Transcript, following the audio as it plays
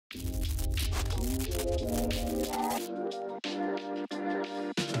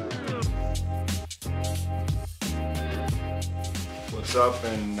What's up,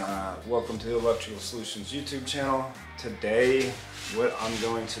 and welcome to the Electrical Solutions YouTube channel. Today what I'm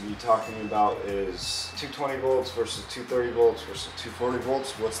going to be talking about is 220 volts versus 230 volts versus 240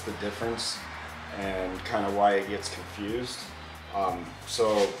 volts. What's the difference and kind of why it gets confused.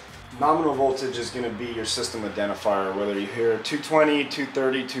 So nominal voltage is going to be your system identifier, whether you hear 220,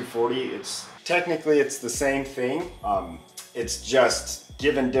 230, 240. It's technically the same thing. It's just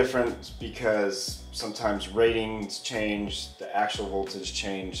given different because sometimes ratings change, the actual voltage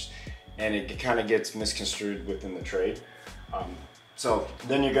change, and it kind of gets misconstrued within the trade. So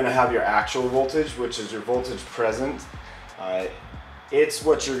then you're going to have your actual voltage, which is your voltage present. It's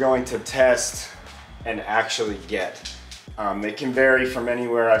what you're going to test and actually get. It can vary from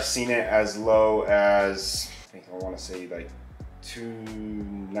anywhere. I've seen it as low as, I want to say like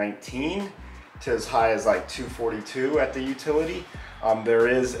 219 to as high as like 242 at the utility. There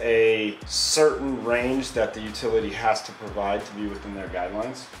is a certain range that the utility has to provide to be within their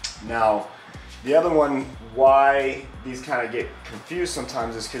guidelines. Now, the other one, why these kind of get confused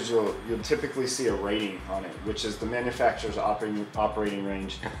sometimes, is because you'll typically see a rating on it, which is the manufacturer's operating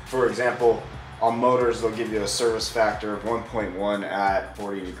range. For example, on motors, they'll give you a service factor of 1.1 at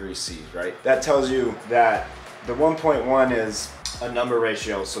 40 degrees C, right? That tells you that the 1.1 is a number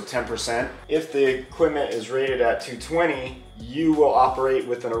ratio, so 10%. If the equipment is rated at 220, you will operate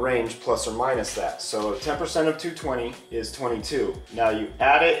within a range plus or minus that. So 10% of 220 is 22. Now you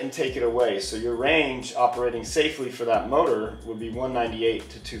add it and take it away. So your range operating safely for that motor would be 198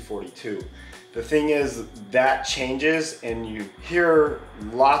 to 242. The thing is that changes, and you hear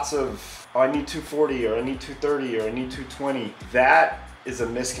lots of, oh, I need 240 or I need 230 or I need 220. That is a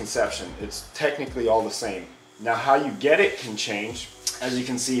misconception. It's technically all the same. Now how you get it can change. As you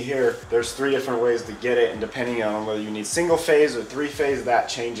can see here, there's 3 different ways to get it, and depending on whether you need single phase or 3 phase, that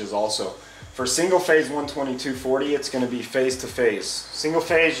changes also. For single phase 120, 240, it's going to be phase to phase. Single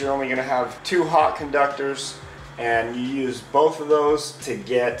phase, you're only going to have 2 hot conductors, and you use both of those to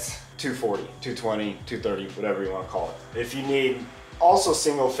get 240, 220, 230, whatever you want to call it. If you need also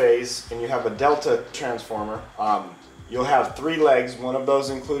single phase and you have a delta transformer, you'll have 3 legs. One of those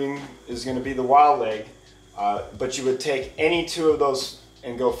is going to be the wild leg. But you would take any 2 of those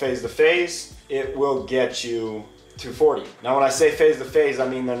and go phase to phase, it will get you 240. Now when I say phase to phase, I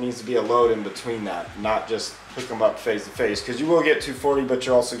mean there needs to be a load in between that, not just hook them up phase to phase, because you will get 240, but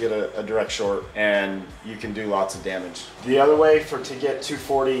you also get a direct short and you can do lots of damage. The other way to get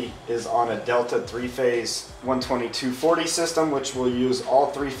 240 is on a delta 3-phase 120 240 system, which will use all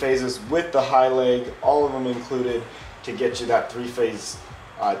 3 phases with the high leg, all of them included, to get you that 3-phase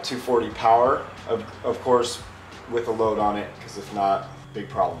 240 power, of course with a load on it, because if not, big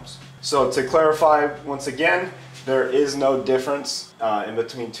problems. So to clarify once again, there is no difference in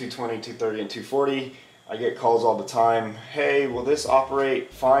between 220, 230 and 240. I get calls all the time, hey, will this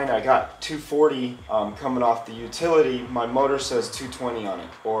operate fine? I got 240 coming off the utility, my motor says 220 on it,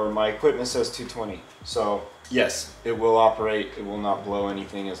 or my equipment says 220. So yes, it will operate, it will not blow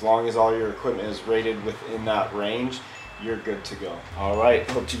anything. As long as all your equipment is rated within that range, you're good to go. All right,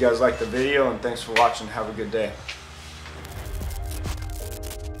 hope you guys liked the video, and thanks for watching. Have a good day.